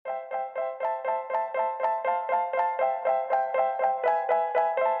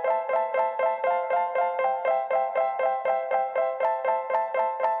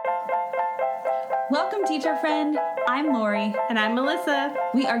Welcome, teacher friend. I'm Lori. And I'm Melissa.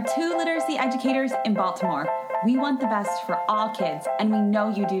 We are two literacy educators in Baltimore. We want the best for all kids, and we know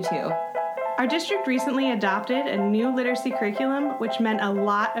you do too. Our district recently adopted a new literacy curriculum, which meant a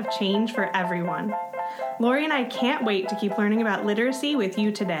lot of change for everyone. Lori and I can't wait to keep learning about literacy with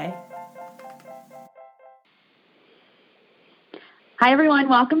you today. Hi, everyone.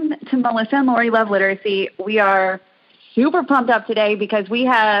 Welcome to Melissa and Lori Love Literacy. We are super pumped up today because we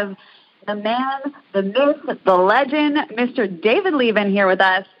have the man, the myth, the legend, Mr. David Lieven here with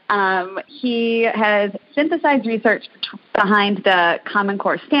us. He has synthesized research behind the Common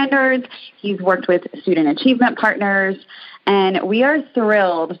Core standards. He's worked with student achievement partners, and we are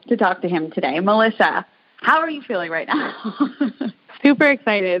thrilled to talk to him today. Melissa, how are you feeling right now? Super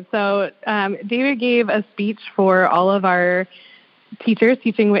excited. So David gave a speech for all of our teachers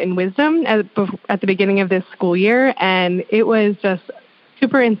teaching wit and wisdom at the beginning of this school year, and it was just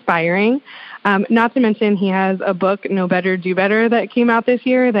super inspiring. Not to mention he has a book, Know Better, Do Better, that came out this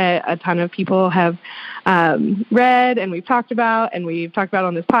year that a ton of people have read and we've talked about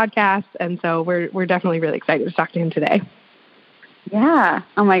on this podcast, and so we're definitely really excited to talk to him today. Yeah.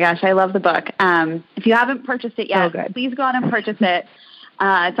 Oh my gosh, I love the book. If you haven't purchased it yet, please go out and purchase it.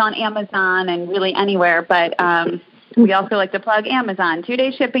 It's on Amazon and really anywhere, but we also like to plug Amazon.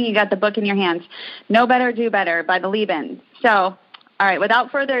 2-day shipping, you got the book in your hands. Know Better, Do Better by the Liebens. So, all right, without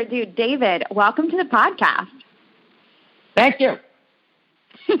further ado, David, welcome to the podcast. Thank you.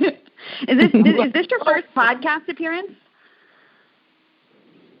 Is this your first podcast appearance?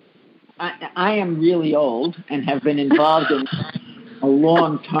 I am really old and have been involved in a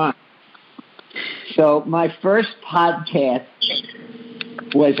long time. So my first podcast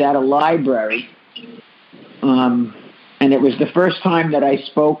was at a library, and it was the first time that I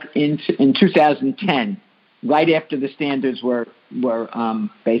spoke in 2010, right after the standards were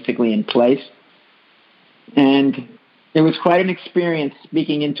basically in place. And it was quite an experience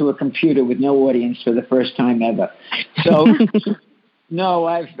speaking into a computer with no audience for the first time ever. So, no,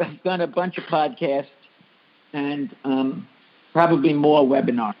 I've done a bunch of podcasts and probably more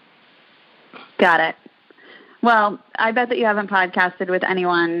webinars. Got it. Well, I bet that you haven't podcasted with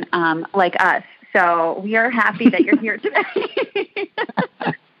anyone like us. So we are happy that you're here today.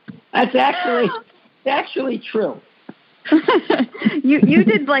 That's actually true. You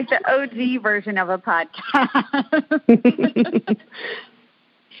did like the OG version of a podcast.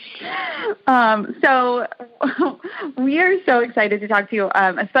 So we are so excited to talk to you,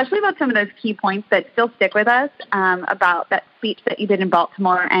 especially about some of those key points that still stick with us about that speech that you did in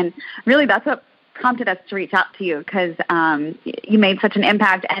Baltimore. And really that's what prompted us to reach out to you because you made such an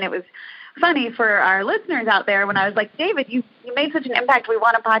impact, and it was funny for our listeners out there when I was like, David, you made such an impact. We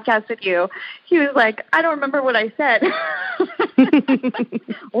want a podcast with you. He was like, I don't remember what I said.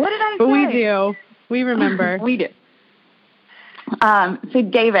 What did I say? But we do. We remember. We do. So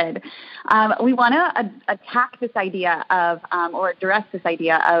David, we want to attack this idea of, or address this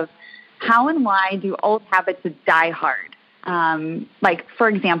idea of how and why do old habits die hard? Like, for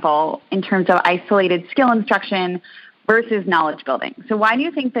example, in terms of isolated skill instruction versus knowledge building. So why do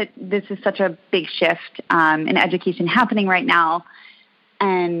you think that this is such a big shift in education happening right now?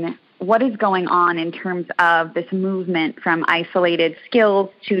 And what is going on in terms of this movement from isolated skills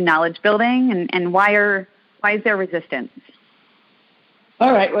to knowledge building? And why is there resistance?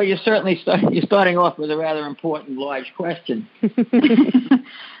 All right. Well, you're starting off with a rather important, large question.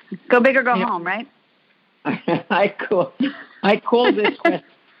 Go big or go home, right? I call this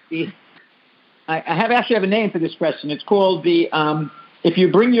question. I actually have a name for this question. It's called the if you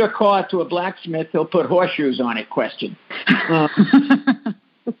bring your car to a blacksmith, he'll put horseshoes on it question.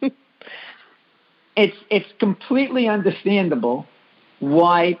 It's completely understandable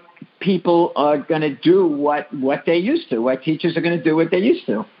why people are going to do what they used to, why teachers are going to do what they used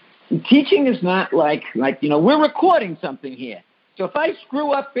to. And teaching is not like we're recording something here. So if I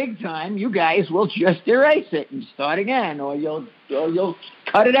screw up big time, you guys will just erase it and start again, or you'll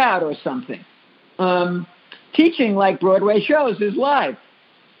cut it out or something. Teaching, like Broadway shows, is live.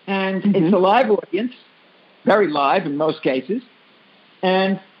 And it's a live audience, very live in most cases.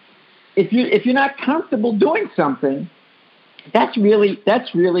 And if you're not comfortable doing something, that's really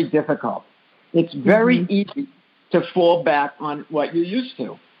difficult. It's very easy to fall back on what you're used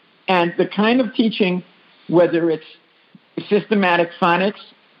to. And the kind of teaching, whether it's systematic phonics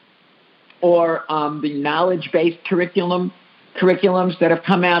or the knowledge-based curriculums that have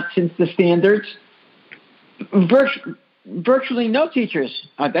come out since the standards, virtually no teachers,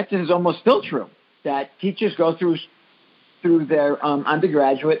 that is almost still true, that teachers go through their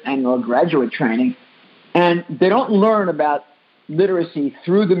undergraduate and or graduate training, and they don't learn about literacy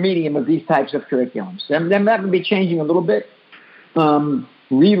through the medium of these types of curriculums. That may be changing a little bit.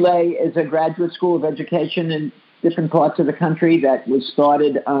 Relay is a graduate school of education in different parts of the country that was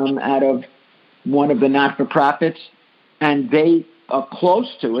started out of one of the not-for-profits, and they are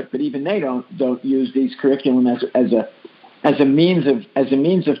close to it, but even they don't use these curriculum as a means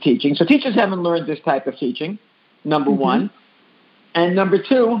of teaching. So teachers haven't learned this type of teaching, number one. And number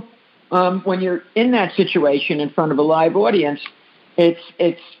two, when you're in that situation in front of a live audience, it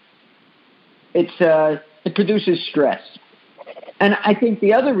produces stress. And I think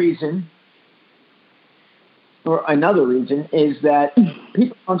the other reason, or another reason, is that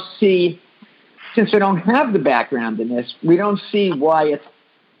people don't see, since they don't have the background in this, we don't see why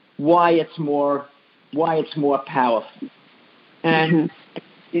it's more powerful. And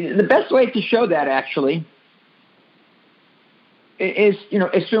the best way to show that actually is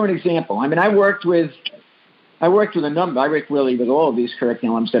through an example. I mean, I worked really with all of these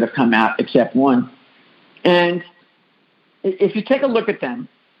curriculums that have come out except one. And if you take a look at them,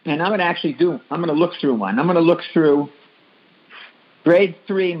 and I'm going to look through one. I'm going to look through grade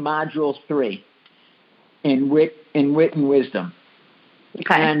 3, module 3 in Wit and Wisdom.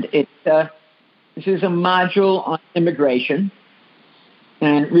 Okay. And this is a module on immigration.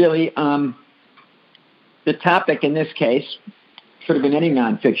 And really, the topic in this case could have been any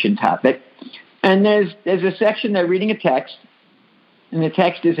nonfiction topic. And there's a section they're reading a text, and the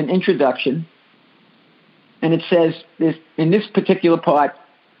text is an introduction. And it says, in this particular part,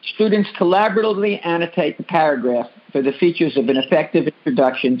 students collaboratively annotate the paragraph for the features of an effective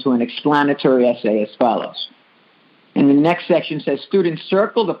introduction to an explanatory essay as follows. And the next section says, students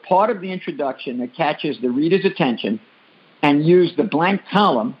circle the part of the introduction that catches the reader's attention and use the blank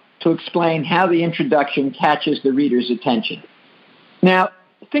column to explain how the introduction catches the reader's attention. Now,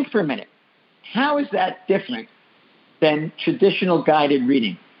 think for a minute. How is that different than traditional guided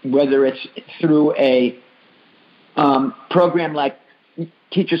reading, whether it's through a program like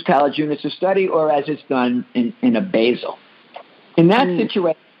Teachers College Units of Study or as it's done in a Basel? In that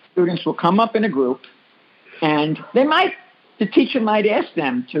situation, students will come up in a group, and the teacher might ask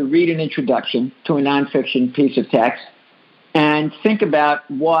them to read an introduction to a nonfiction piece of text and think about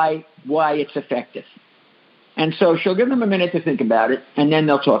why it's effective. And so she'll give them a minute to think about it, and then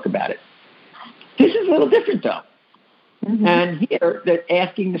they'll talk about it. This is a little different, though. And here, they're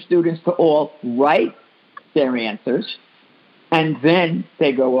asking the students to all write their answers, and then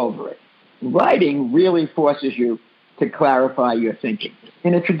they go over it. Writing really forces you to clarify your thinking.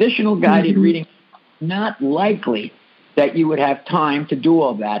 In a traditional guided reading, not likely that you would have time to do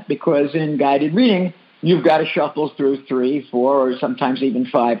all that, because in guided reading, you've got to shuffle through 3, 4, or sometimes even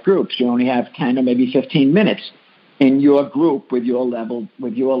 5 groups. You only have 10 or maybe 15 minutes in your group with your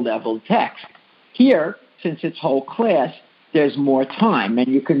level text. Here, since it's whole class, there's more time, and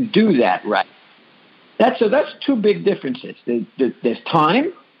you can do that right. That's 2 big differences. There's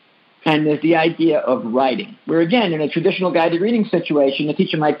time, and there's the idea of writing. Where, again, in a traditional guided reading situation, the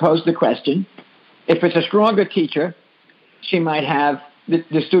teacher might pose the question. If it's a stronger teacher, she might have,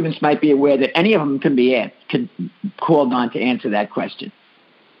 the students might be aware that any of them can be called on to answer that question.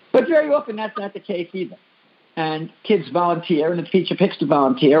 But very often that's not the case either. And kids volunteer, and the teacher picks to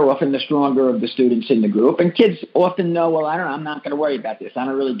volunteer, often the stronger of the students in the group. And kids often know, well, I'm not going to worry about this. I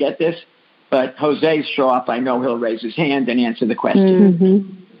don't really get this. But Jose's sharp. I know he'll raise his hand and answer the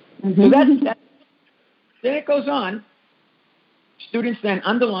question. So that's then it goes on. Students then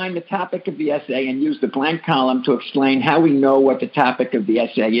underline the topic of the essay and use the blank column to explain how we know what the topic of the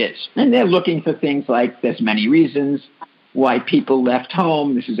essay is. And they're looking for things like there's many reasons why people left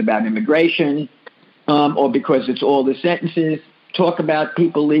home. This is about immigration. Or because it's all the sentences talk about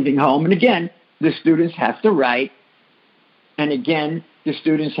people leaving home. And again, the students have to write. And again, the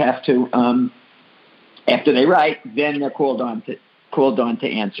students have to, after they write, then they're called on to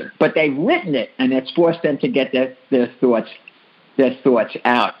answer. But they've written it, and it's forced them to get their thoughts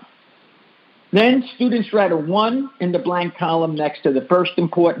out. Then students write a 1 in the blank column next to the first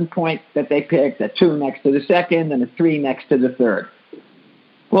important point that they picked, a 2 next to the second, and a 3 next to the third.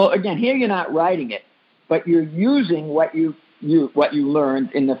 Well, again, here you're not writing it, but you're using what you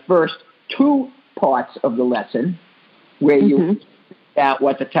learned in the first 2 parts of the lesson, where you out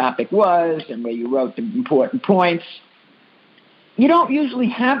what the topic was and where you wrote the important points. You don't usually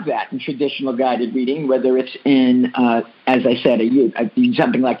have that in traditional guided reading, whether it's in, as I said,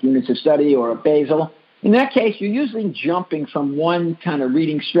 something like Units of Study or a Basel. In that case, you're usually jumping from one kind of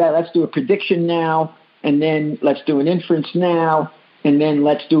reading strategy. Let's do a prediction now, and then let's do an inference now, and then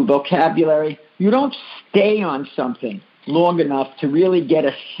let's do vocabulary. You don't stay on something long enough to really get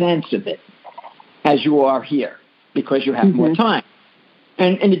a sense of it as you are here, because you have more time.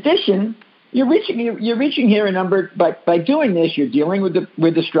 And in addition, you're reaching here a number, but by doing this, you're dealing with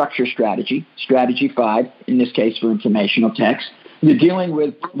the structure strategy 5, in this case for informational text. You're dealing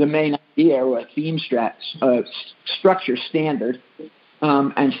with the main idea or theme structure standard,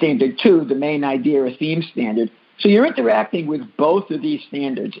 and standard 2, the main idea or theme standard. So you're interacting with both of these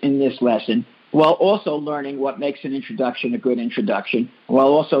standards in this lesson, while also learning what makes an introduction a good introduction, while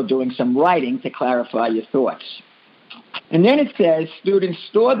also doing some writing to clarify your thoughts. And then it says, students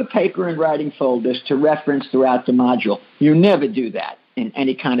store the paper and writing folders to reference throughout the module. You never do that in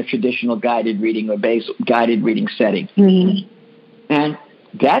any kind of traditional guided reading or guided reading setting. Mm-hmm. And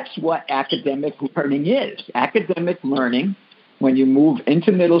that's what academic learning is. Academic learning, when you move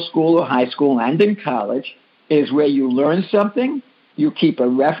into middle school or high school and in college, is where you learn something, you keep a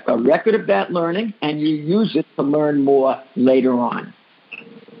record of that learning, and you use it to learn more later on.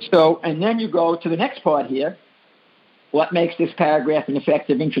 So, and then you go to the next part here. What makes this paragraph an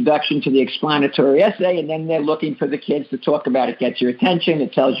effective introduction to the explanatory essay? And then they're looking for the kids to talk about it. Gets your attention.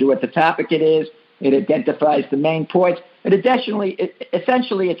 It tells you what the topic it is. It identifies the main points. Essentially, it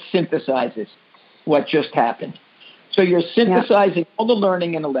synthesizes what just happened. So you're synthesizing all the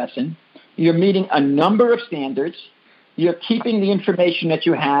learning in a lesson. You're meeting a number of standards. You're keeping the information that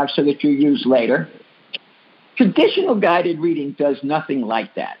you have so that you use later. Traditional guided reading does nothing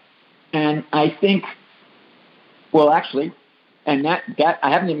like that. And I think, well, actually, and that I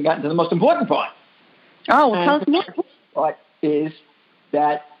haven't even gotten to the most important part. Oh, well, tell us more. The part is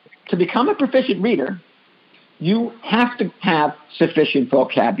that to become a proficient reader, you have to have sufficient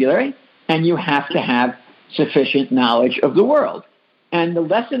vocabulary and you have to have sufficient knowledge of the world. And the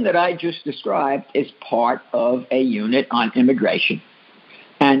lesson that I just described is part of a unit on immigration.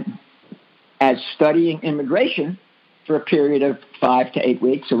 And as studying immigration for a period of 5 to 8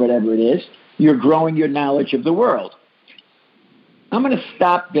 weeks or whatever it is, you're growing your knowledge of the world. I'm going to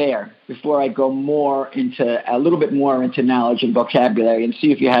stop there before I go a little bit more into knowledge and vocabulary, and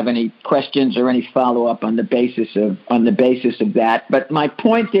see if you have any questions or any follow-up on the basis of that. But my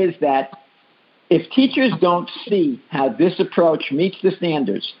point is that if teachers don't see how this approach meets the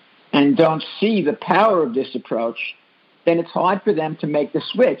standards and don't see the power of this approach, then it's hard for them to make the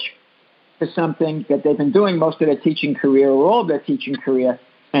switch to something that they've been doing most of their teaching career or all of their teaching career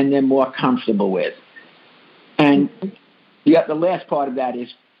and they're more comfortable with. And the last part of that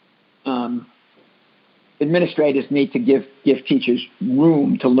is administrators need to give teachers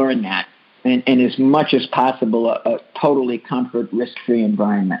room to learn that, and as much as possible a totally comfort, risk-free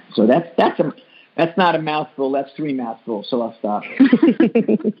environment. So that's not a mouthful, that's 3 mouthfuls, so I'll stop.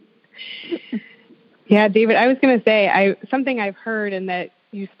 Yeah, David, I was going to say, something I've heard and that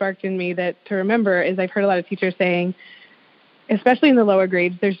you sparked in me that to remember is I've heard a lot of teachers saying, especially in the lower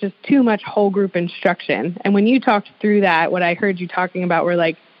grades, there's just too much whole group instruction. And when you talked through that, what I heard you talking about were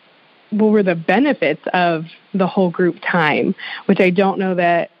what were the benefits of the whole group time, which I don't know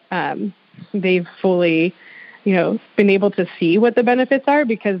that they've fully, been able to see what the benefits are,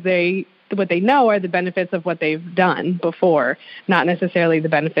 because what they know are the benefits of what they've done before, not necessarily the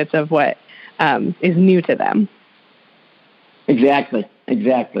benefits of what is new to them. Exactly.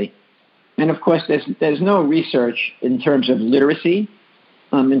 And of course, there's no research in terms of literacy,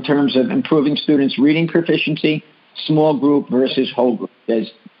 in terms of improving students' reading proficiency, small group versus whole group.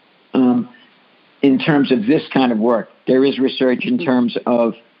 There's, in terms of this kind of work, there is research in terms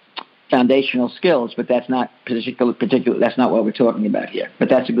of foundational skills, but that's not particular. That's not what we're talking about here. But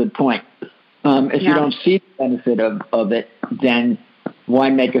that's a good point. If you don't see the benefit of it, then why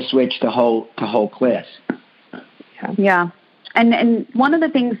make a switch to whole class? Yeah. And one of the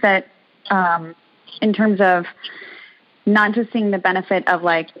things that, in terms of not just seeing the benefit of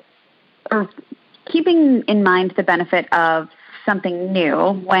or keeping in mind the benefit of something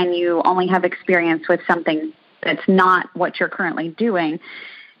new when you only have experience with something that's not what you're currently doing,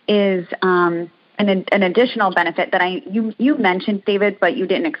 is an additional benefit that you mentioned, David, but you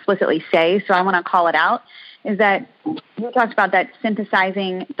didn't explicitly say, so I want to call it out, is that you talked about that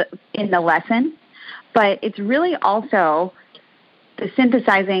synthesizing in the lesson, but it's really also the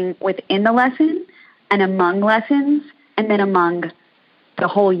synthesizing within the lesson and among lessons, and then among the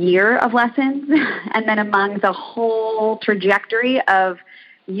whole year of lessons, and then among the whole trajectory of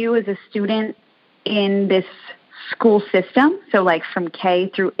you as a student in this school system. So from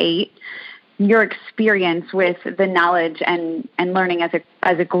K through 8, your experience with the knowledge and learning as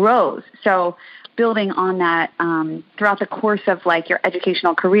it grows. So building on that throughout the course of your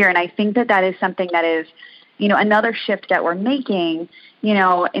educational career. And I think that is something that is, another shift that we're making,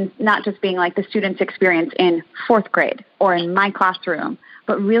 in not just being the student's experience in 4th grade or in my classroom,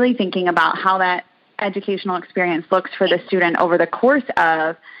 but really thinking about how that educational experience looks for the student over the course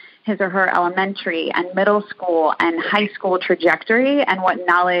of his or her elementary and middle school and high school trajectory, and what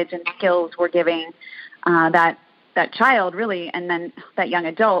knowledge and skills we're giving that child, really, and then that young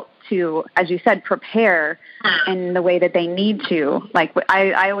adult to, as you said, prepare in the way that they need to. Like,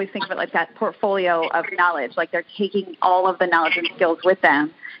 I always think of it like that portfolio of knowledge, like they're taking all of the knowledge and skills with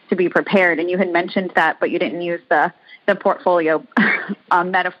them to be prepared. And you had mentioned that, but you didn't use the portfolio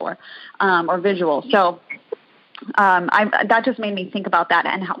metaphor or visual. So that just made me think about that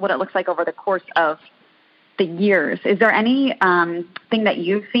and what it looks like over the course of the years. Is there any thing that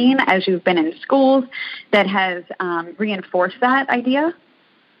you've seen as you've been in schools that has reinforced that idea?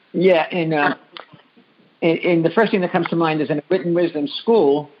 Yeah, and the first thing that comes to mind is in a Witten Wisdom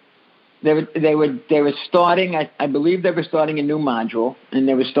school, they were starting. I believe they were starting a new module, and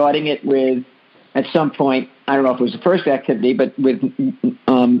they were starting it with, at some point, I don't know if it was the first activity, but with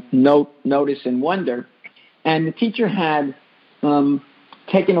notice and wonder, and the teacher had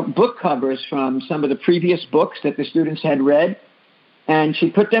taken book covers from some of the previous books that the students had read, and she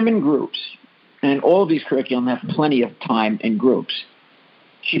put them in groups. And all of these curriculum have plenty of time in groups.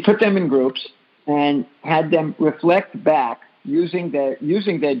 She put them in groups and had them reflect back using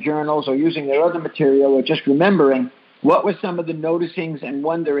their journals or using their other material or just remembering what were some of the noticings and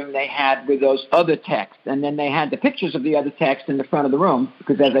wondering they had with those other texts. And then they had the pictures of the other text in the front of the room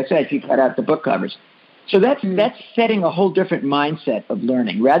because, as I said, she cut out the book covers. So that's setting a whole different mindset of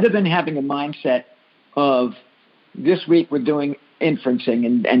learning. Rather than having a mindset of this week we're doing inferencing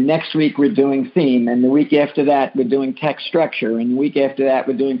and next week we're doing theme and the week after that we're doing text structure and the week after that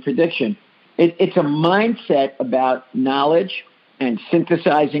we're doing prediction. It's a mindset about knowledge and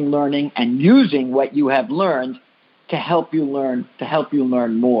synthesizing learning and using what you have learned to help you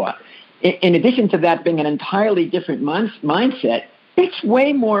learn more. In addition to that being an entirely different mindset, it's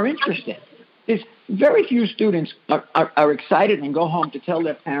way more interesting. There's very few students are excited and go home to tell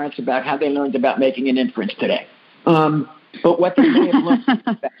their parents about how they learned about making an inference today. But what they may have learned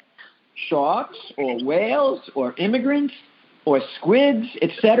about sharks or whales or immigrants or squids,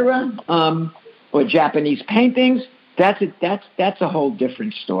 etc., or Japanese paintings, that's a whole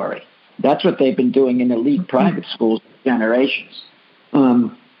different story. That's what they've been doing in elite private schools for generations.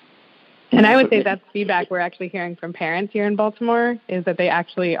 And I would say that's feedback we're actually hearing from parents here in Baltimore, is that they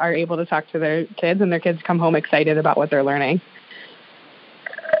actually are able to talk to their kids, and their kids come home excited about what they're learning.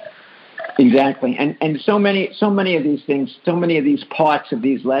 Exactly. And so many of these things, so many of these parts of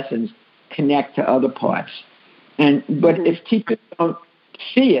these lessons connect to other parts. But if teachers don't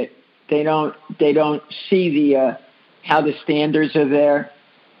see it, they don't see how the standards are there,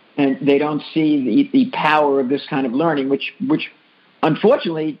 and they don't see the power of this kind of learning, which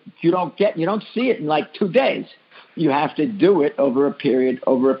unfortunately you don't see it in like 2 days. You have to do it over a period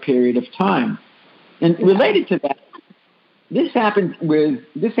of time. And related to that, this happened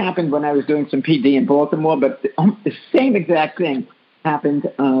when I was doing some PD in Baltimore, but the same exact thing happened.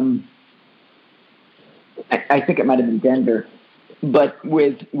 I think it might have been Denver, but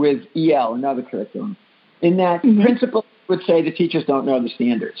with EL, another curriculum. In that, principals would say the teachers don't know the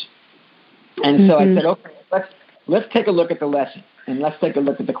standards, and so I said, okay, let's take a look at the lesson and let's take a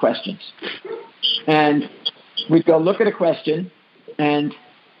look at the questions. And we'd go look at a question, and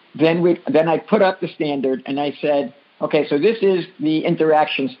then I put up the standard, and I said, okay, so this is the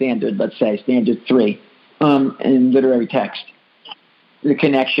interaction standard, let's say, standard 3 in literary text, the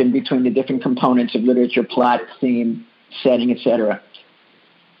connection between the different components of literature, plot, theme, setting, etc.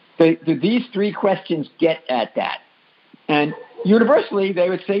 Do these 3 questions get at that? And universally, they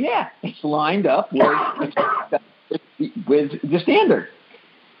would say, yeah, it's lined up with the standard.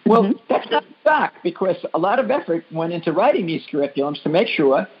 Well, that's not a shock, because a lot of effort went into writing these curriculums to make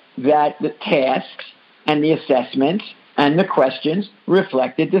sure that the tasks and the assessments and the questions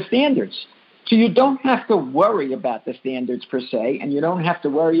reflected the standards. So you don't have to worry about the standards per se, and you don't have to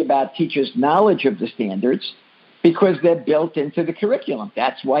worry about teachers' knowledge of the standards, because they're built into the curriculum.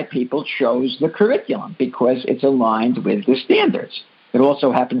 That's why people chose the curriculum, because it's aligned with the standards. It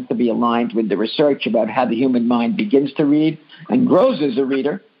also happens to be aligned with the research about how the human mind begins to read and grows as a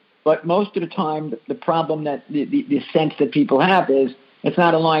reader. But most of the time, the problem that the sense that people have is it's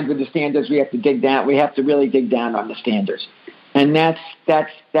not aligned with the standards. We have to dig down. We have to really dig down on the standards. And that's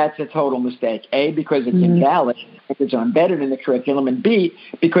a total mistake. A, because it's invalid, it's embedded in the curriculum, and B,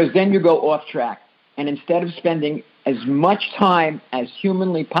 because then you go off track. And instead of spending as much time as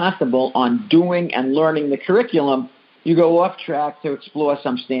humanly possible on doing and learning the curriculum, you go off track to explore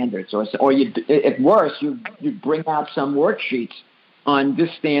some standards, or you, at worst, you bring out some worksheets on this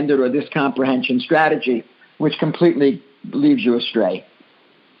standard or this comprehension strategy, which completely leaves you astray.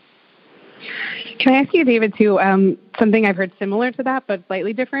 Can I ask you, David, too, something I've heard similar to that but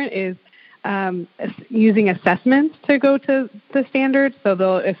slightly different is using assessments to go to the standards. So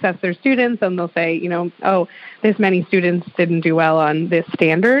they'll assess their students and they'll say, oh, this many students didn't do well on this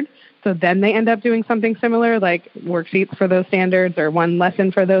standard. So then they end up doing something similar, like worksheets for those standards or one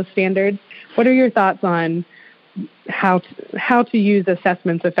lesson for those standards. What are your thoughts on how to use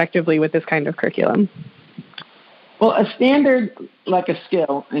assessments effectively with this kind of curriculum? Well, a standard, like a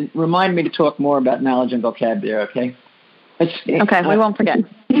skill, and remind me to talk more about knowledge and vocabulary, okay? Okay, we won't forget.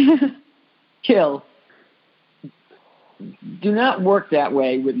 Skill do not work that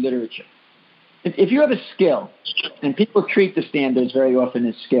way with literature. If you have a skill, and people treat the standards very often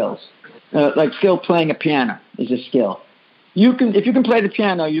as skills, like skill playing a piano is a skill. If you can play the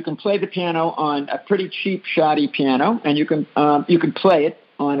piano, you can play the piano on a pretty cheap, shoddy piano, and you can play it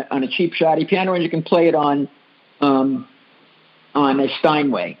on a cheap, shoddy piano, and you can play it on a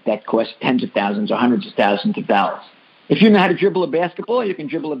Steinway that costs tens of thousands or hundreds of thousands of dollars. If you know how to dribble a basketball, you can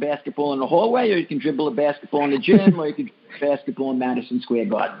dribble a basketball in the hallway, or you can dribble a basketball in the gym, or you can dribble a basketball in Madison Square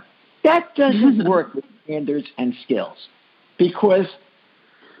Garden. That doesn't work with standards and skills, because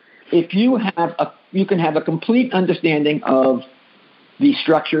if you can have a complete understanding of the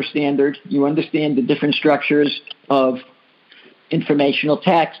structure standard. You understand the different structures of informational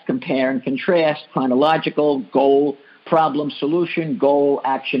text, compare and contrast, chronological, goal, problem, solution, goal,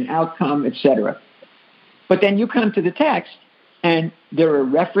 action, outcome, etc. But then you come to the text, and there are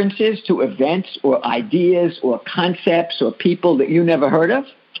references to events or ideas or concepts or people that you never heard of.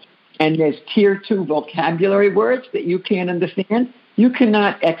 And there's tier 2 vocabulary words that you can't understand. You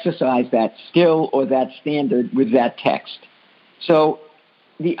cannot exercise that skill or that standard with that text. So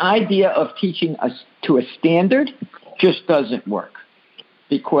the idea of teaching us to a standard just doesn't work,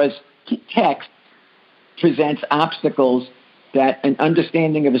 because text presents obstacles that an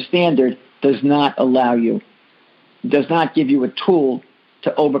understanding of a standard does not allow you, does not give you a tool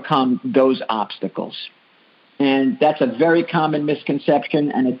to overcome those obstacles. And that's a very common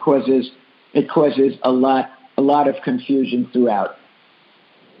misconception, and it causes a lot of confusion throughout.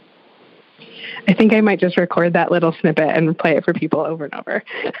 I think I might just record that little snippet and play it for people over and over.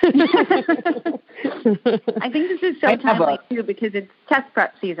 I think this is so timely, too, because it's test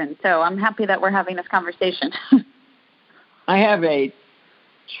prep season, so I'm happy that we're having this conversation. I have a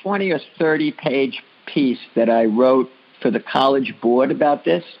 20 or 30-page piece that I wrote for the College Board about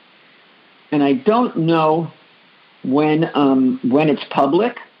this, and I don't know when it's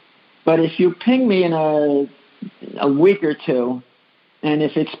public, but if you ping me in a week or two, and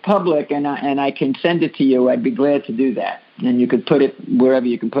if it's public and I can send it to you, I'd be glad to do that. And you could put it wherever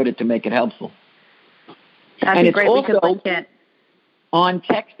you can put it to make it helpful. That'd be great. We could link it. On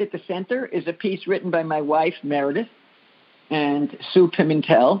Text at the Center is a piece written by my wife, Meredith, and Sue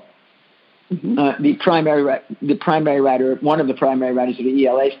Pimentel, the primary writer, one of the primary writers of the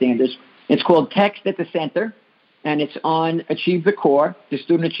ELA standards. It's called Text at the Center, and it's on Achieve the Core, the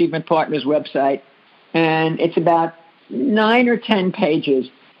Student Achievement Partners website. And it's about 9 or 10 pages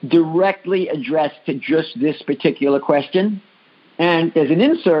directly addressed to just this particular question. And there's an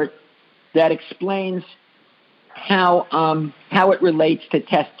insert that explains how it relates to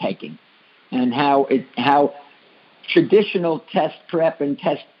test taking, and how traditional test prep and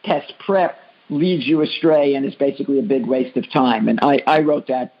test prep leads you astray and is basically a big waste of time. And I wrote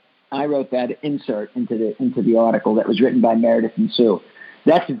that insert into the article that was written by Meredith and Sue.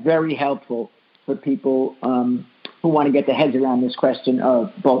 That's very helpful for people who want to get their heads around this question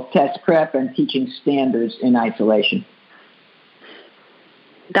of both test prep and teaching standards in isolation.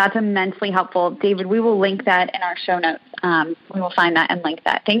 That's immensely helpful. David, we will link that in our show notes. We will find that and link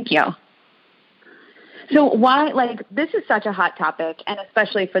that. Thank you. So this is such a hot topic, and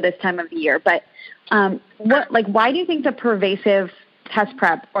especially for this time of the year, but why do you think the pervasive test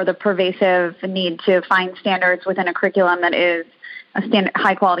prep or the pervasive need to find standards within a curriculum that is a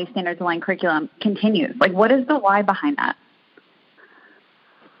high quality standards aligned curriculum continues? What is the why behind that?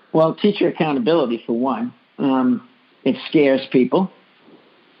 Well, teacher accountability for one. It scares people,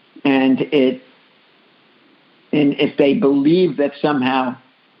 and if they believe that somehow,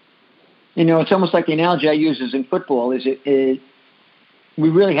 it's almost like the analogy I use is in football is we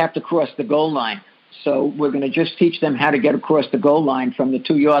really have to cross the goal line. So we're going to just teach them how to get across the goal line from the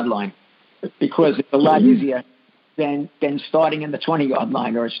 2-yard line, because it's a lot easier than starting in the 20-yard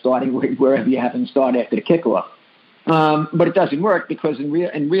line or starting wherever you happen to start after the kickoff. But it doesn't work, because in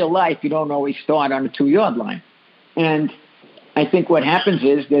real life, you don't always start on the 2-yard line. And I think what happens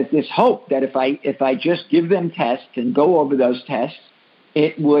is there's this hope that if I just give them tests and go over those tests,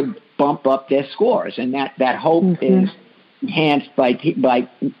 it would bump up their scores. And that hope is enhanced by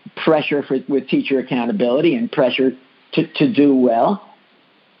pressure with teacher accountability and pressure to do well.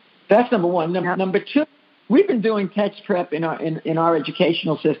 That's number one. Number two, we've been doing text prep in our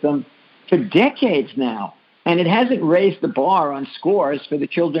educational system for decades now, and it hasn't raised the bar on scores for the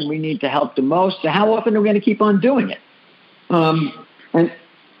children we need to help the most. So how often are we going to keep on doing it? And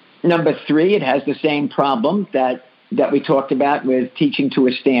number three, it has the same problem that we talked about with teaching to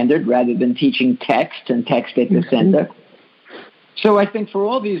a standard rather than teaching text and text at the center. So I think for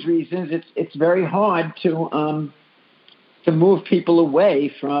all these reasons, it's very hard to move people away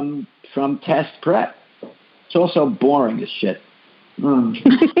from test prep. It's also boring as shit.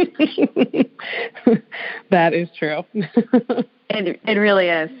 That is true. It really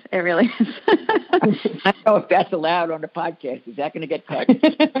is. It really is. I don't know if that's allowed on the podcast. Is that going to get text?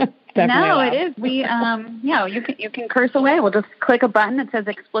 No, it is. We, you can curse away. We'll just click a button that says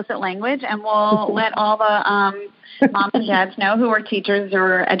explicit language, and we'll let all the moms and dads know who are teachers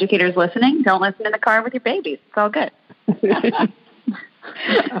or educators listening. Don't listen in the car with your babies. It's all good.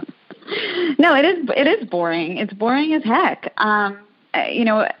 No, it is boring. It's boring as heck.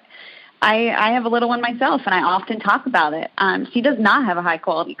 I have a little one myself, and I often talk about it. She does not have a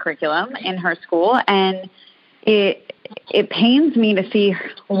high-quality curriculum in her school, and it pains me to see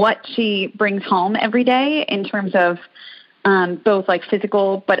what she brings home every day in terms of both like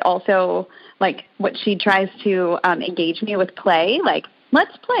physical, but also like what she tries to engage me with play. Like,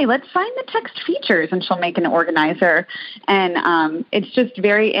 let's play. Let's find the text features, and she'll make an organizer, and it's just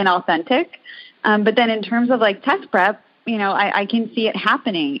very inauthentic. But then in terms of like test prep, I can see it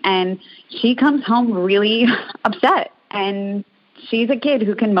happening, and she comes home really upset, and she's a kid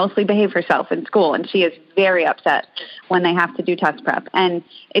who can mostly behave herself in school, and she is very upset when they have to do test prep. And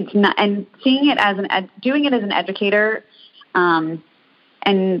it's not, and seeing it as doing it as an educator, and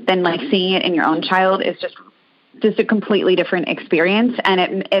then like seeing it in your own child is just a completely different experience. And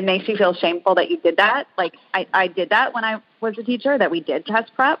it makes you feel shameful that you did that. Like I did that when I was a teacher, that we did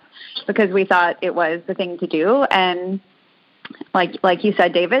test prep because we thought it was the thing to do. And like you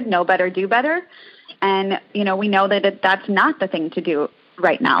said, David, know better, do better. And, we know that that's not the thing to do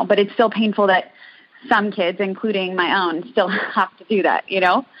right now, but it's still painful that some kids, including my own, still have to do that,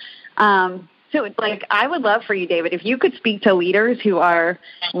 So like, I would love for you, David, if you could speak to leaders who are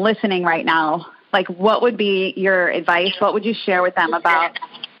listening right now, like what would be your advice? What would you share with them about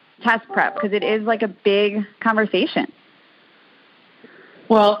test prep? Because it is like a big conversation.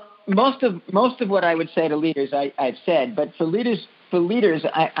 Well, most of what I would say to leaders, I've said, but for leaders,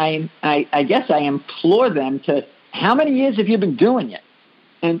 I guess I implore them to, how many years have you been doing it?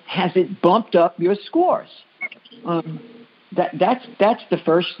 And has it bumped up your scores? That's the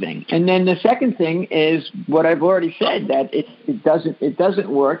first thing. And then the second thing is what I've already said, that it doesn't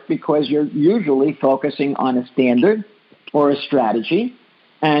work because you're usually focusing on a standard or a strategy,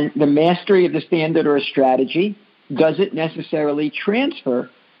 and the mastery of the standard or a strategy doesn't necessarily transfer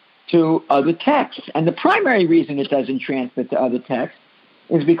to other texts. And the primary reason it doesn't transfer to other texts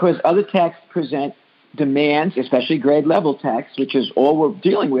is because other texts present demands, especially grade level texts, which is all we're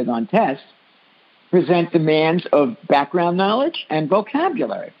dealing with on tests, present demands of background knowledge and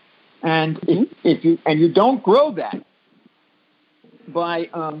vocabulary. And if you don't grow that by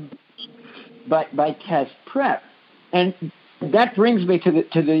test prep. And that brings me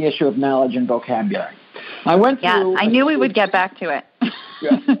to the issue of knowledge and vocabulary. I went through I knew we would get back to it.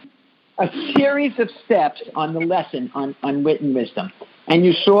 A series of steps on the lesson on wit and wisdom. And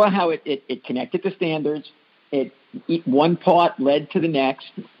you saw how it connected to standards. One part led to the next.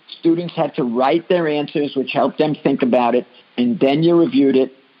 Students had to write their answers, which helped them think about it, and then you reviewed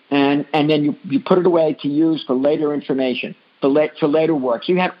it, and then you put it away to use for later information, for later work.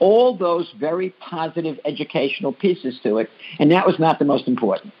 So you had all those very positive educational pieces to it, and that was not the most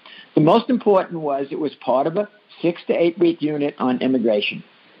important. The most important was it was part of a 6 to 8 week unit on immigration.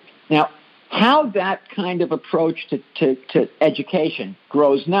 Now, how that kind of approach to education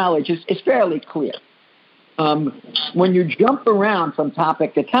grows knowledge is fairly clear. When you jump around from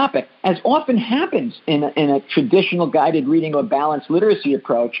topic to topic, as often happens in a traditional guided reading or balanced literacy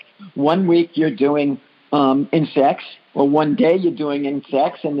approach, 1 week you're doing insects, or one day you're doing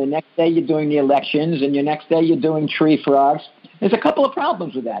insects, and the next day you're doing the elections, and the next day you're doing tree frogs. There's a couple of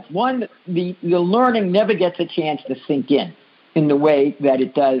problems with that. One, the learning never gets a chance to sink in the way that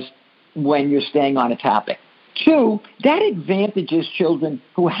it does when you're staying on a topic. Two, that advantages children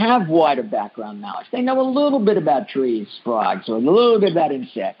who have wider background knowledge. They know a little bit about trees, frogs, or a little bit about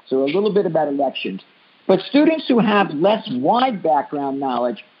insects, or a little bit about elections. But students who have less wide background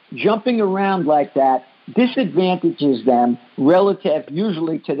knowledge, jumping around like that disadvantages them relative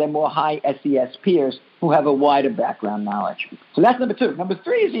usually to their more high SES peers who have a wider background knowledge. So that's number 2. Number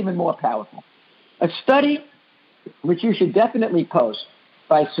 3 is even more powerful. A study, which you should definitely post,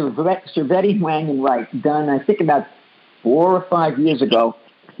 by Cervetti, Wang, and Wright, done I think about 4 or 5 years ago,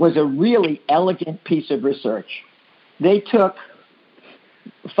 was a really elegant piece of research. They took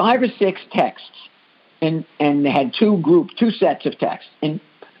 5 or 6 texts and they had two sets of texts. And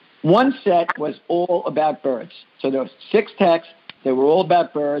one set was all about birds. So there were 6 texts. They were all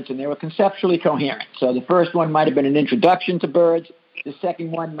about birds, and they were conceptually coherent. So the first one might have been an introduction to birds. The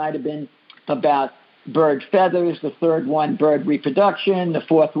second one might have been about bird feathers. The third one, bird reproduction. The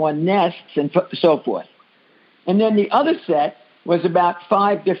fourth one, nests, and so forth. And then the other set was about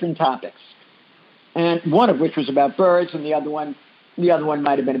 5 different topics, and one of which was about birds, and the other one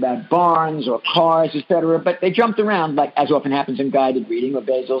might have been about barns or cars, etc. But they jumped around, like as often happens in guided reading or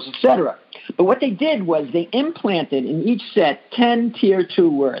Basil's, etc. But what they did was they implanted in each set 10 tier 2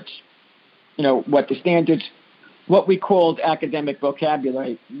 words. You know, what we called academic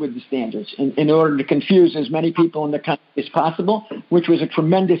vocabulary with the standards, in order to confuse as many people in the country as possible, which was a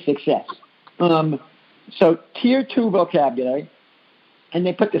tremendous success. So tier 2 vocabulary, and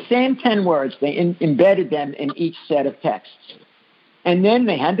they put the same 10 words, they embedded them in each set of texts. And then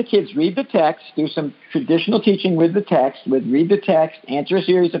they had the kids read the text, do some traditional teaching with the text, read the text, answer a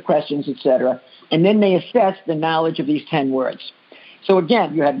series of questions, etc. And then they assessed the knowledge of these 10 words. So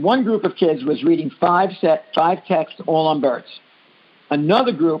again, you had one group of kids was reading 5 texts all on birds.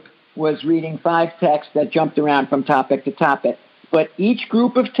 Another group was reading 5 texts that jumped around from topic to topic. But each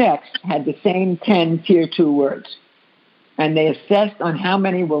group of texts had the same 10 tier 2 words. And they assessed on how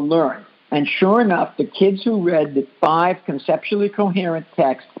many were learned. And sure enough, the kids who read the 5 conceptually coherent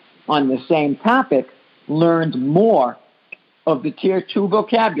texts on the same topic learned more of the tier 2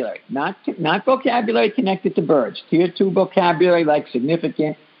 vocabulary, not vocabulary connected to birds, tier 2 vocabulary like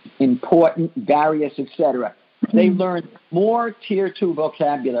significant, important, various, etc. They learned more tier 2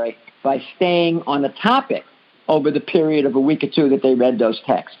 vocabulary by staying on the topic over the period of a week or 2 that they read those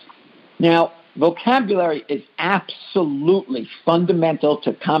texts. Now, vocabulary is absolutely fundamental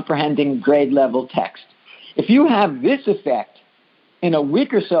to comprehending grade level text. If you have this effect in a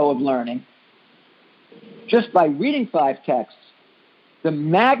week or so of learning, just by reading 5 texts, the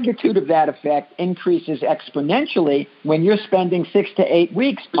magnitude of that effect increases exponentially when you're spending 6 to 8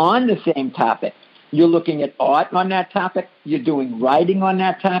 weeks on the same topic. You're looking at art on that topic, you're doing writing on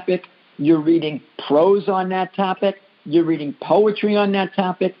that topic, you're reading prose on that topic, you're reading poetry on that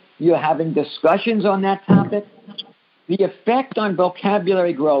topic, you're having discussions on that topic. The effect on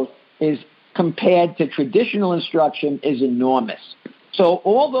vocabulary growth is, compared to traditional instruction, is enormous. So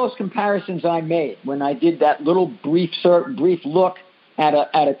all those comparisons I made when I did that little brief look at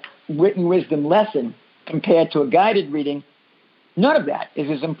a written wisdom lesson compared to a guided reading, none of that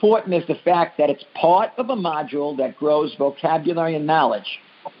is as important as the fact that it's part of a module that grows vocabulary and knowledge.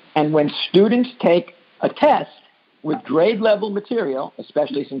 And when students take a test with grade level material,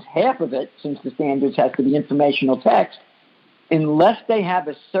 especially since half of it, since the standards has to be informational text, unless they have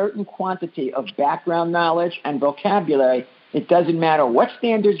a certain quantity of background knowledge and vocabulary, it doesn't matter what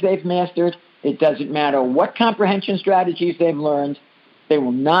standards they've mastered, it doesn't matter what comprehension strategies they've learned, they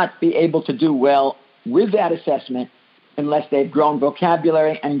will not be able to do well with that assessment unless they've grown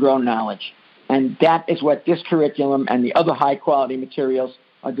vocabulary and grown knowledge. And that is what this curriculum and the other high-quality materials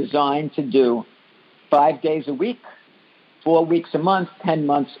are designed to do 5 days a week, 4 weeks a month, 10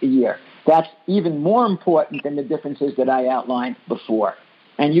 months a year. That's even more important than the differences that I outlined before.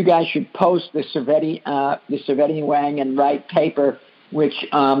 And you guys should post the Cervetti, Wang, and Wright paper, which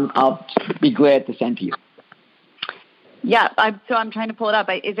I'll be glad to send to you. Yeah, so I'm trying to pull it up.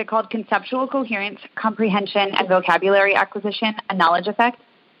 Is it called Conceptual Coherence, Comprehension, and Vocabulary Acquisition, a Knowledge Effect?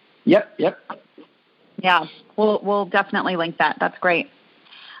 Yep. Yeah, we'll definitely link that. That's great.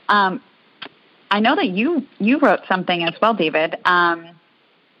 I know that you wrote something as well, David.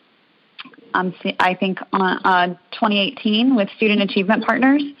 I think on 2018 with Student Achievement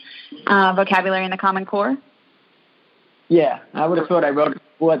Partners, Vocabulary in the Common Core. Yeah, I would have thought I wrote it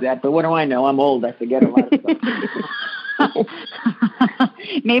before that, but what do I know? I'm old. I forget a lot of stuff.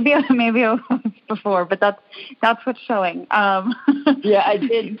 maybe it was before, but that's what's showing. Yeah, I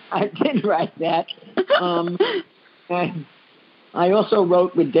did write that. And I also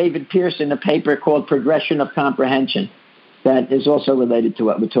wrote with David Pearson a paper called Progression of Comprehension that is also related to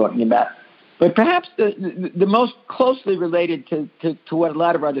what we're talking about. But perhaps the most closely related to what a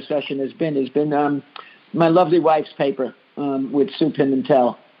lot of our discussion has been my lovely wife's paper with Sue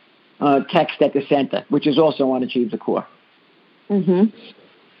Pimentel, Text at the Center, which is also on Achieve the Core. Mm-hmm.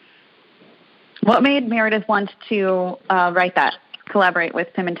 What made Meredith want to write that, collaborate with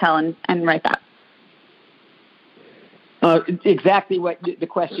Pimentel and write that? Exactly what the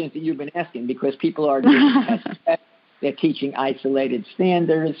questions that you've been asking, because people are doing tests, they're teaching isolated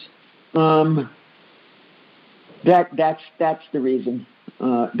standards. That's the reason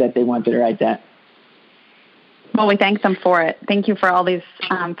that they wanted to write that. Well, we thank them for it. Thank you for all these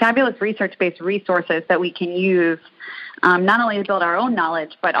fabulous research-based resources that we can use, not only to build our own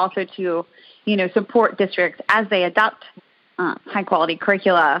knowledge, but also to, support districts as they adopt high-quality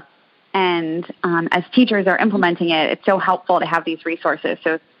curricula. And as teachers are implementing it, it's so helpful to have these resources.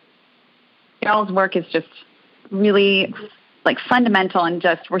 So y'all's work is just really fundamental, and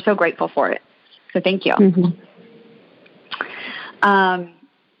we're so grateful for it. So thank you. Mm-hmm.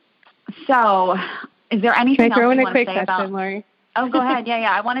 So is there anything else you want to say about? Lori? Oh, go ahead.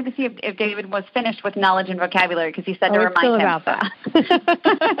 Yeah. I wanted to see if David was finished with knowledge and vocabulary, because he said to remind still him. About that.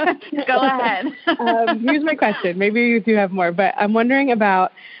 Go ahead. Here's my question. Maybe you do have more, but I'm wondering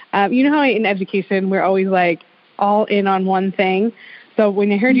about, you know how in education we're always all in on one thing. So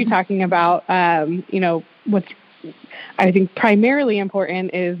when I heard you talking about, what's I think primarily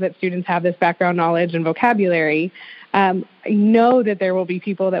important is that students have this background knowledge and vocabulary. I know that there will be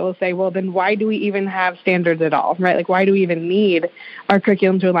people that will say, well, then why do we even have standards at all, right? Why do we even need our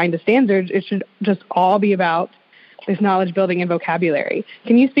curriculum to align to standards? It should just all be about this knowledge building and vocabulary.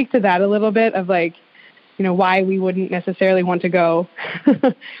 Can you speak to that a little bit of why we wouldn't necessarily want to go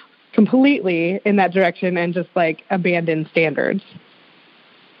completely in that direction and just abandon standards?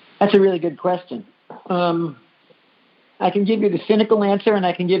 That's a really good question. I can give you the cynical answer, and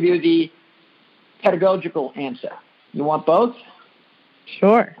I can give you the pedagogical answer. You want both?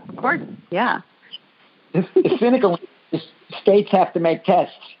 Sure. Of course. Yeah. The cynical is states have to make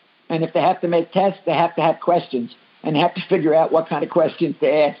tests. And if they have to make tests, they have to have questions. And they have to figure out what kind of questions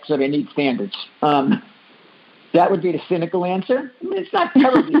to ask, so they need standards. That would be the cynical answer. It's not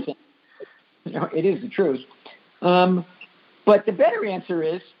terribly cynical. It is the truth. But the better answer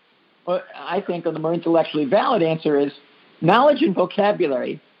is, I think, or the more intellectually valid answer is, knowledge and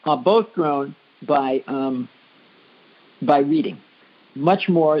vocabulary are both grown by reading, much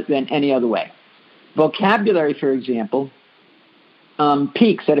more than any other way. Vocabulary, for example,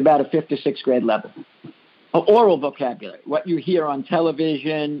 peaks at about a 5th to 6th grade level. Oral vocabulary, what you hear on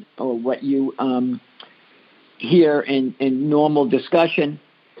television or what you hear in normal discussion,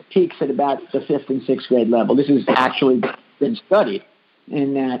 peaks at about the 5th and 6th grade level. This has actually been studied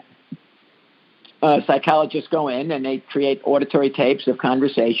in that psychologists go in and they create auditory tapes of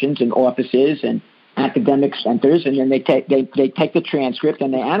conversations in offices and academic centers, and then they take the transcript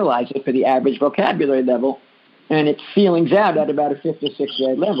and they analyze it for the average vocabulary level, and it feelings out at about a 5th or 6th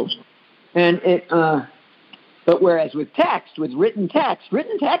grade level. And but whereas with written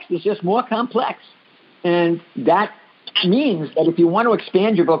text is just more complex, and that means that if you want to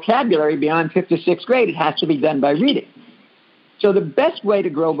expand your vocabulary beyond 5th or 6th grade, it has to be done by reading. So the best way to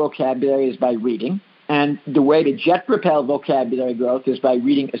grow vocabulary is by reading, and the way to jet propel vocabulary growth is by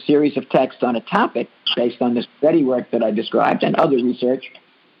reading a series of texts on a topic based on this study work that I described and other research.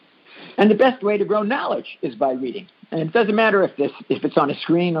 And the best way to grow knowledge is by reading. And it doesn't matter if it's on a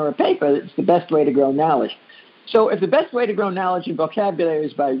screen or a paper, it's the best way to grow knowledge. So if the best way to grow knowledge and vocabulary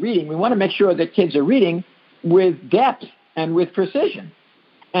is by reading, we want to make sure that kids are reading with depth and with precision.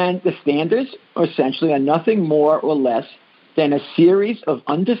 And the standards essentially are nothing more or less than a series of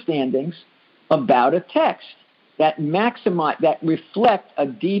understandings about a text that reflect a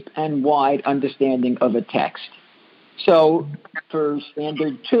deep and wide understanding of a text. So for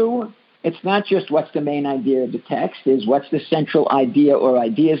Standard 2, it's not just what's the main idea of the text, is what's the central idea or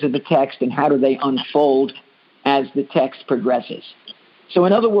ideas of the text and how do they unfold as the text progresses. So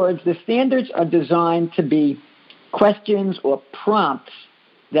in other words, the standards are designed to be questions or prompts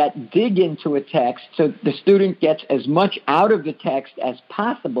that dig into a text so the student gets as much out of the text as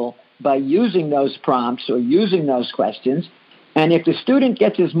possible by using those prompts or using those questions. And if the student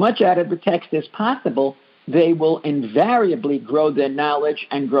gets as much out of the text as possible, they will invariably grow their knowledge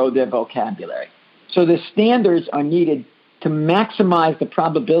and grow their vocabulary. So the standards are needed to maximize the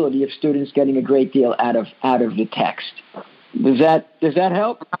probability of students getting a great deal out of the text. Does that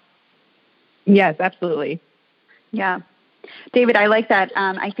help? Yes, absolutely. Yeah. David, I like that.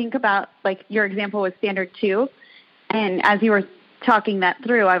 I think about your example with Standard 2, and as you were talking that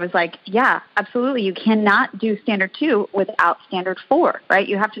through, I was like, yeah, absolutely. You cannot do Standard 2 without Standard 4, right?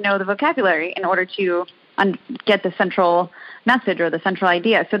 You have to know the vocabulary in order to get the central message or the central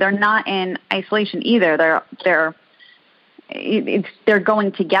idea. So they're not in isolation either. They're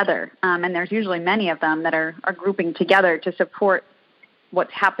going together, and there's usually many of them that are grouping together to support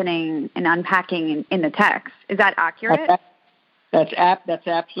what's happening and unpacking in the text. Is that accurate? That's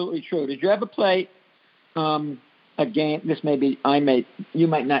absolutely true. Did you ever play a game? You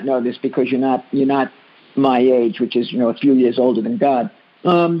might not know this because you're not my age, which is a few years older than God.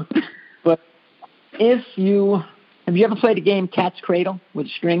 But have you ever played a game Cat's Cradle with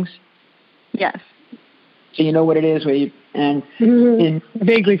strings? Yes. So you know what it is, vaguely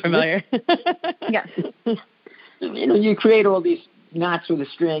familiar. Yes. You create all these knots with a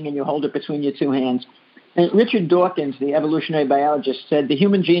string and you hold it between your two hands. And Richard Dawkins, the evolutionary biologist, said the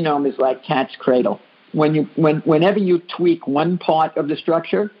human genome is like Cat's Cradle. Whenever you tweak one part of the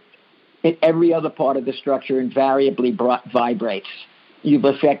structure, every other part of the structure invariably vibrates. You've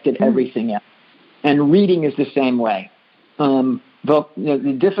affected everything else. And reading is the same way.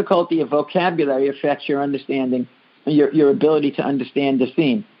 The difficulty of vocabulary affects your understanding, your ability to understand the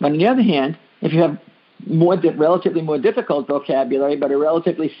theme. But on the other hand, if you have relatively more difficult vocabulary, but a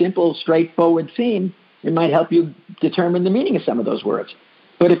relatively simple, straightforward theme, it might help you determine the meaning of some of those words.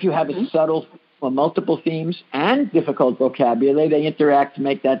 But if you have a subtle or multiple themes and difficult vocabulary, they interact to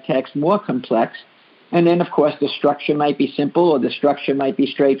make that text more complex. And then, of course, the structure might be simple, or the structure might be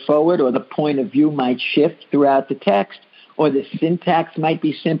straightforward, or the point of view might shift throughout the text, or the syntax might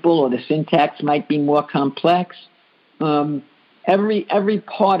be simple, or the syntax might be more complex. Every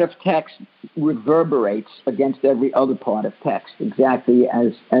part of text reverberates against every other part of text, exactly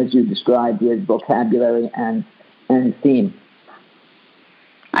as you described with vocabulary and theme.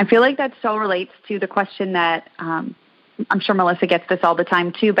 I feel like that so relates to the question that I'm sure Melissa gets this all the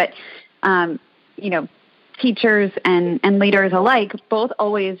time too, but teachers and leaders alike both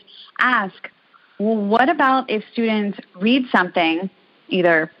always ask, well, what about if students read something,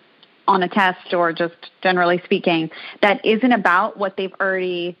 either on a test or just generally speaking, that isn't about what they've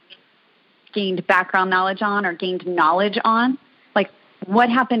already gained background knowledge on or gained knowledge on? Like, what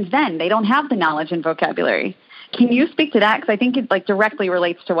happens then? They don't have the knowledge and vocabulary. Can you speak to that? Because I think it directly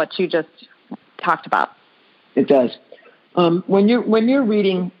relates to what you just talked about. It does. When you're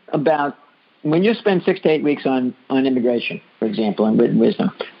reading about, when you spend 6 to 8 weeks on immigration, for example, and written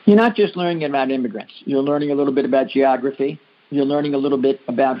wisdom, you're not just learning about immigrants. You're learning a little bit about geography. You're learning a little bit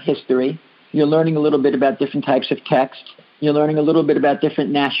about history. You're learning a little bit about different types of text. You're learning a little bit about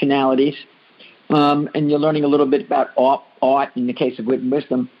different nationalities. And you're learning a little bit about art, in the case of written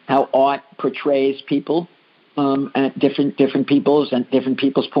wisdom, how art portrays people, and different peoples and different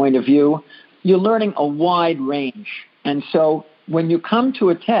people's point of view. You're learning a wide range. And so when you come to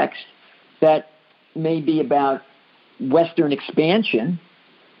a text that may be about Western expansion,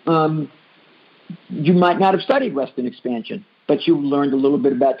 you might not have studied Western expansion, but you learned a little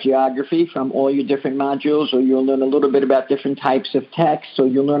bit about geography from all your different modules, or you'll learn a little bit about different types of text, or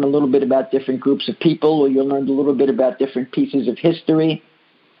you'll learn a little bit about different groups of people, or you'll learn a little bit about different pieces of history.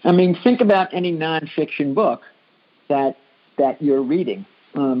 I mean, think about any nonfiction book that you're reading.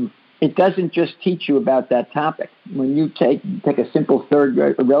 It doesn't just teach you about that topic. When you take a simple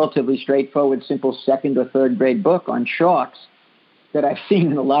a relatively straightforward, simple second or third grade book on sharks that I've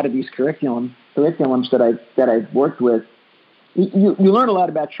seen in a lot of these curriculums that I've worked with, you learn a lot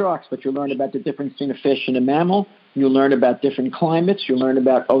about sharks, but you learn about the difference between a fish and a mammal. You learn about different climates. You learn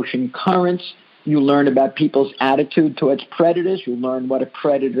about ocean currents. You learn about people's attitude towards predators. You learn what a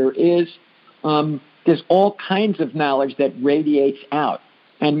predator is. There's all kinds of knowledge that radiates out.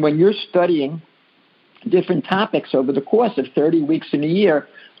 And when you're studying different topics over the course of 30 weeks in a year,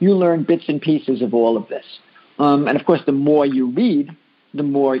 you learn bits and pieces of all of this. And of course, the more you read, the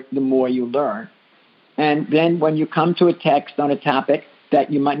more you learn. And then when you come to a text on a topic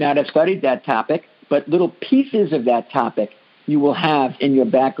that you might not have studied that topic, but little pieces of that topic you will have in your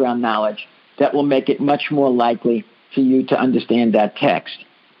background knowledge that will make it much more likely for you to understand that text.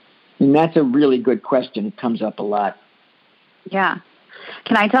 And that's a really good question. It comes up a lot. Yeah.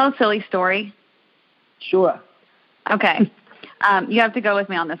 Can I tell a silly story? Sure. Okay. You have to go with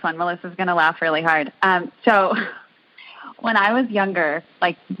me on this one. Melissa's going to laugh really hard. So when I was younger,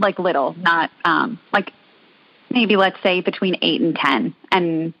 like little, not like maybe let's say between 8 and 10,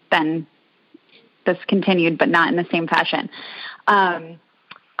 and then this continued, but not in the same fashion. I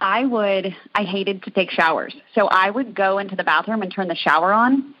hated to take showers. So I would go into the bathroom and turn the shower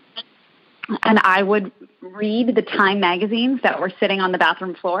on, and I would read the Time magazines that were sitting on the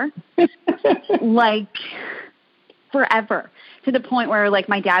bathroom floor, like forever, to the point where like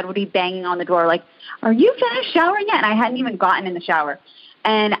my dad would be banging on the door, like, "Are you finished showering yet?" And I hadn't even gotten in the shower.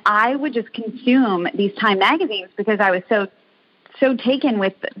 And I would just consume these Time magazines because I was so taken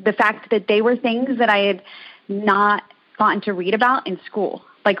with the fact that they were things that I had not gotten to read about in school.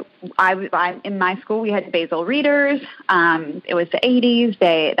 I in my school, we had Basel readers. It was the 80s.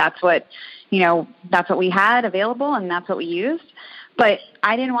 That's what we had available, and that's what we used. But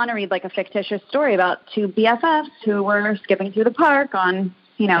I didn't want to read like a fictitious story about two BFFs who were skipping through the park on,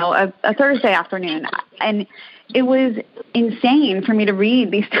 a Thursday afternoon. And it was insane for me to read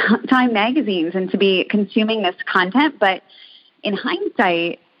these Time magazines and to be consuming this content. But in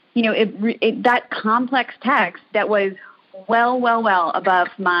hindsight, that complex text that was well above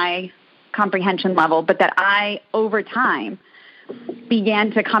my comprehension level, but that I, over time,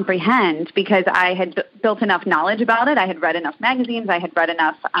 began to comprehend because I had built enough knowledge about it. I had read enough magazines. I had read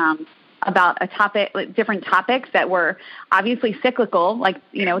enough about a topic, different topics that were obviously cyclical. Like,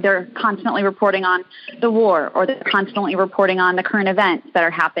 they're constantly reporting on the war, or they're constantly reporting on the current events that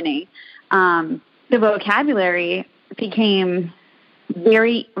are happening. The vocabulary became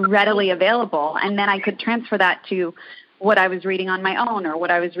very readily available, and then I could transfer that to what I was reading on my own or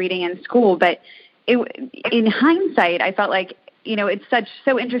what I was reading in school. But in hindsight, I felt like, it's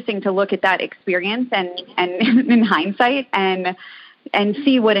so interesting to look at that experience and in hindsight and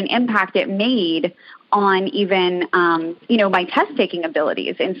see what an impact it made on even, my test-taking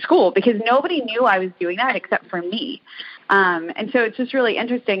abilities in school, because nobody knew I was doing that except for me. And so it's just really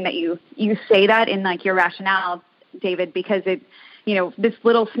interesting that you say that in like your rationale, David, because this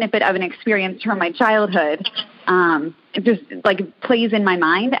little snippet of an experience from my childhood, it just like plays in my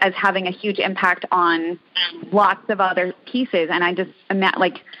mind as having a huge impact on lots of other pieces. And I just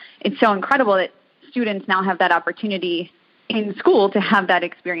it's so incredible that students now have that opportunity in school to have that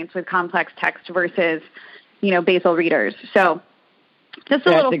experience with complex text versus, basal readers. So just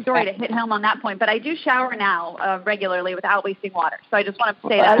a little story to hit home on that point. But I do shower now regularly without wasting water. So I just want to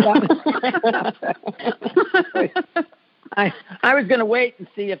say that. I was going to wait and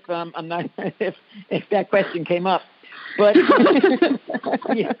see if if that question came up, but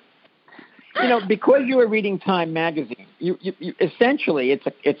because you were reading Time magazine, you essentially it's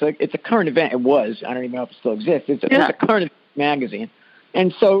a current event. It was, I don't even know if it still exists. It's a current event magazine,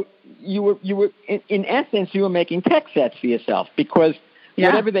 and so you were in essence you were making text sets for yourself, because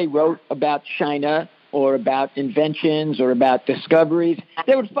whatever they wrote about China or about inventions or about discoveries,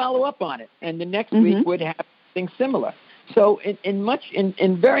 they would follow up on it, and the next week would have something similar. So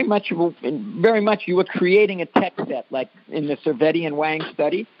very much you were creating a text set, like in the Cervetti and Wang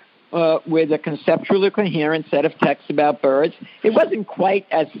study, with a conceptual or coherent set of texts about birds. It wasn't quite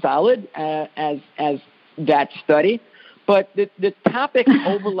as solid as that study, but the topics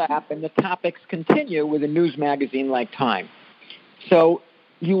overlap and the topics continue with a news magazine like Time. So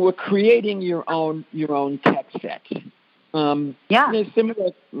you were creating your own text sets.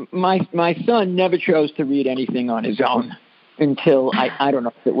 Similar. My son never chose to read anything on his own until I don't know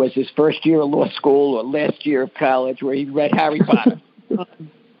if it was his first year of law school or last year of college, where he read Harry Potter.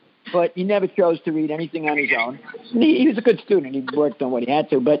 But he never chose to read anything on his own. He was a good student. He worked on what he had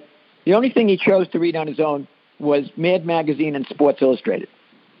to. But the only thing he chose to read on his own was Mad Magazine and Sports Illustrated.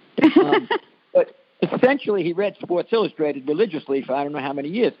 But essentially, he read Sports Illustrated religiously for I don't know how many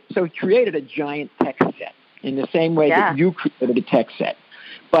years. So he created a giant text set in the same way that you created a text set.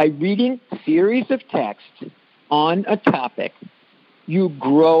 By reading a series of texts on a topic, you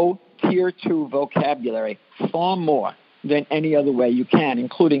grow Tier 2 vocabulary far more than any other way you can,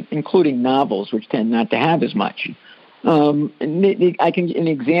 including novels, which tend not to have as much. I can give an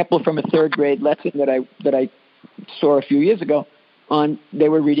example from a third grade lesson that I saw a few years ago. They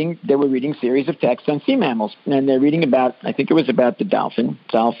were reading series of texts on sea mammals, and they're reading about, I think it was about the dolphins,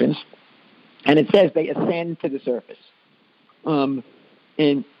 and it says they ascend to the surface, and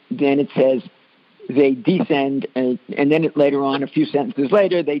then it says they descend, and then later on, a few sentences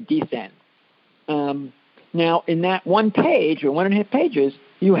later, they descend. Now, in that one page, or 1.5 pages,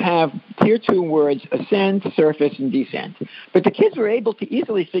 you have Tier 2 words, ascend, surface, and descent. But the kids were able to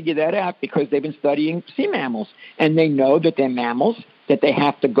easily figure that out because they've been studying sea mammals, and they know that they're mammals, that they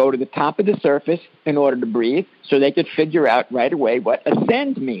have to go to the top of the surface in order to breathe, so they could figure out right away what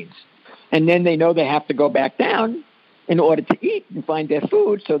ascend means. And then they know they have to go back down in order to eat and find their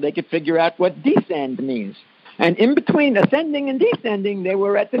food, so they could figure out what descend means. And in between ascending and descending, they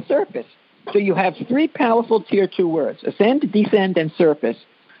were at the surface. So you have 3 powerful Tier 2 words, ascend, descend, and surface.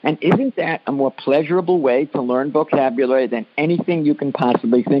 And isn't that a more pleasurable way to learn vocabulary than anything you can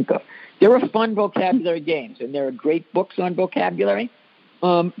possibly think of? There are fun vocabulary games, and there are great books on vocabulary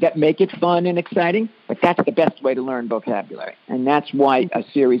that make it fun and exciting, but that's the best way to learn vocabulary. And that's why a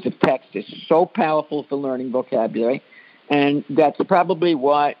series of texts is so powerful for learning vocabulary. And that's probably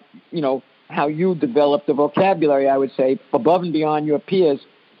why, how you developed the vocabulary, I would say, above and beyond your peers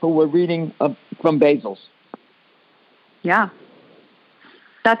who were reading from Basel's. Yeah.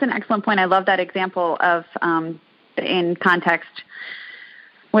 That's an excellent point. I love that example of in context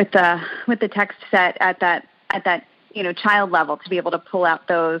with the text set at that child level to be able to pull out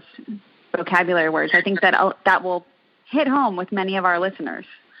those vocabulary words. I think that will hit home with many of our listeners.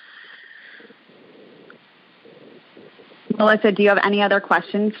 Melissa, do you have any other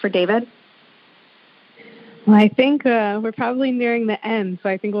questions for David? Well, I think we're probably nearing the end, so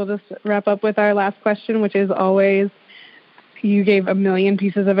I think we'll just wrap up with our last question, which is always, you gave a million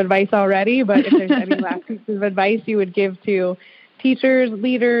pieces of advice already, but if there's any last pieces of advice you would give to teachers,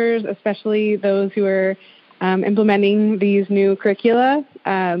 leaders, especially those who are implementing these new curricula,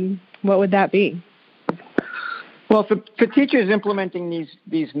 what would that be? Well, for teachers implementing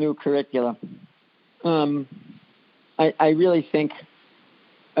these new curricula, I really think,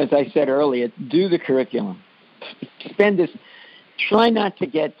 as I said earlier, do the curriculum. Try not to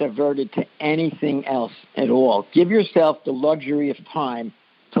get diverted to anything else at all. Give yourself the luxury of time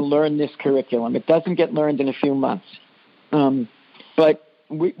to learn this curriculum. It doesn't get learned in a few months. But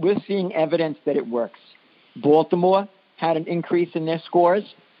we're seeing evidence that it works. Baltimore had an increase in their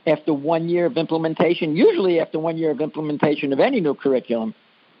scores after 1 year of implementation. Usually after 1 year of implementation of any new curriculum,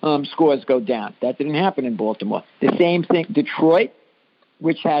 scores go down. That didn't happen in Baltimore. The same thing, Detroit,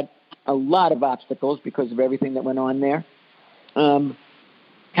 which had a lot of obstacles because of everything that went on there,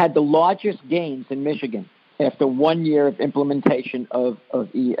 had the largest gains in Michigan after 1 year of implementation of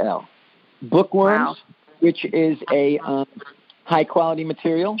EL. Bookworms, which is a high-quality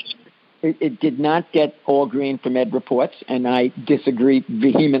material, it did not get all green from Ed Reports, and I disagree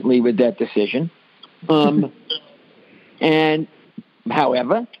vehemently with that decision. And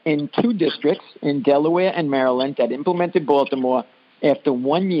however, in 2 districts, in Delaware and Maryland, that implemented Baltimore, after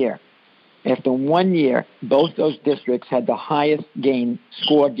 1 year, both those districts had the highest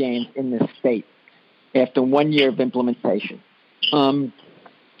score gains in the state after 1 year of implementation. And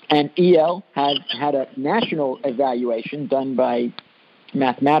EL had a national evaluation done by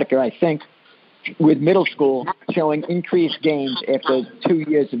Mathematica, I think, with middle school showing increased gains after 2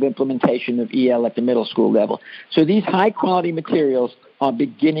 years of implementation of EL at the middle school level. So these high-quality materials are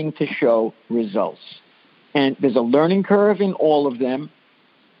beginning to show results. And there's a learning curve in all of them.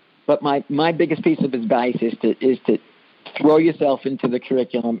 But my biggest piece of advice is to throw yourself into the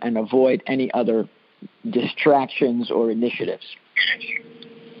curriculum and avoid any other distractions or initiatives.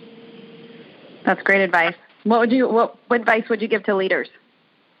 That's great advice. What advice would you give to leaders?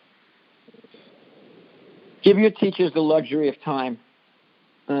 Give your teachers the luxury of time.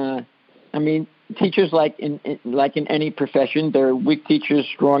 Teachers, like in any profession, there are weak teachers,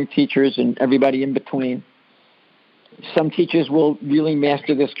 strong teachers, and everybody in between. Some teachers will really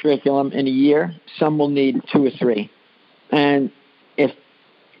master this curriculum in a year. Some will need 2 or 3. And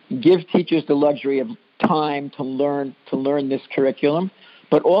give teachers the luxury of time to learn this curriculum,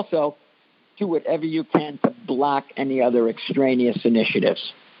 but also do whatever you can to block any other extraneous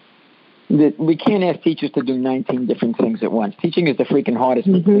initiatives. We can't ask teachers to do 19 different things at once. Teaching is the freaking hardest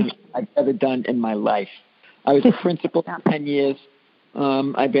thing I've ever done in my life. I was a principal for 10 years.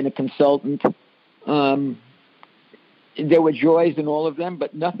 I've been a consultant. There were joys in all of them,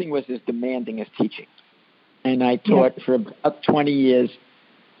 but nothing was as demanding as teaching. And I taught for about 20 years,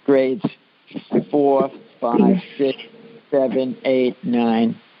 grades 4, 5, 6, 7, 8,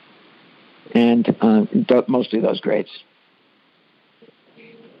 9, and mostly those grades.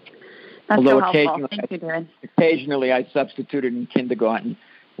 That's Although so helpful. Thank you, David. Occasionally I substituted in kindergarten,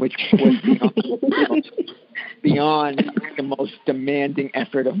 which was beyond the most demanding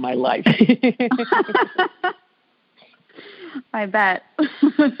effort of my life. I bet.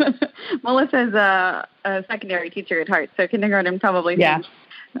 Melissa's a secondary teacher at heart, so kindergarten probably seems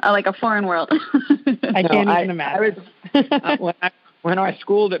like a foreign world. I can't even imagine. When our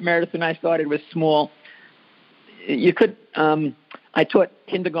school that Meredith and I started was small, you could. I taught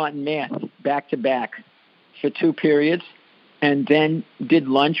kindergarten math back-to-back for 2 periods, and then did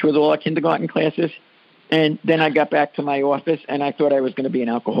lunch with all our kindergarten classes, and then I got back to my office, and I thought I was going to be an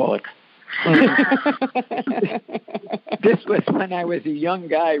alcoholic. This was when I was a young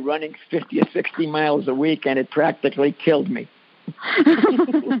guy running 50 or 60 miles a week, and it practically killed me.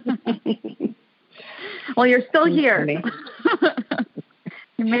 Well, you're still here.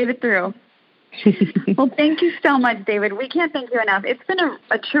 You made it through. Well, thank you so much, David. We can't thank you enough. It's been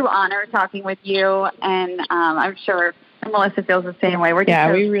a true honor talking with you, and I'm sure Melissa feels the same way. We're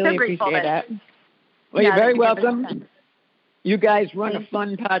just we really so appreciate it. Well, you're very welcome. You guys run a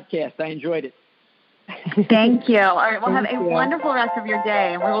fun podcast. I enjoyed it. Thank you. All right, well, have a wonderful rest of your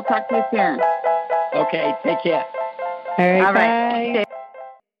day, and we will talk to you soon. Okay, take care. All right, bye.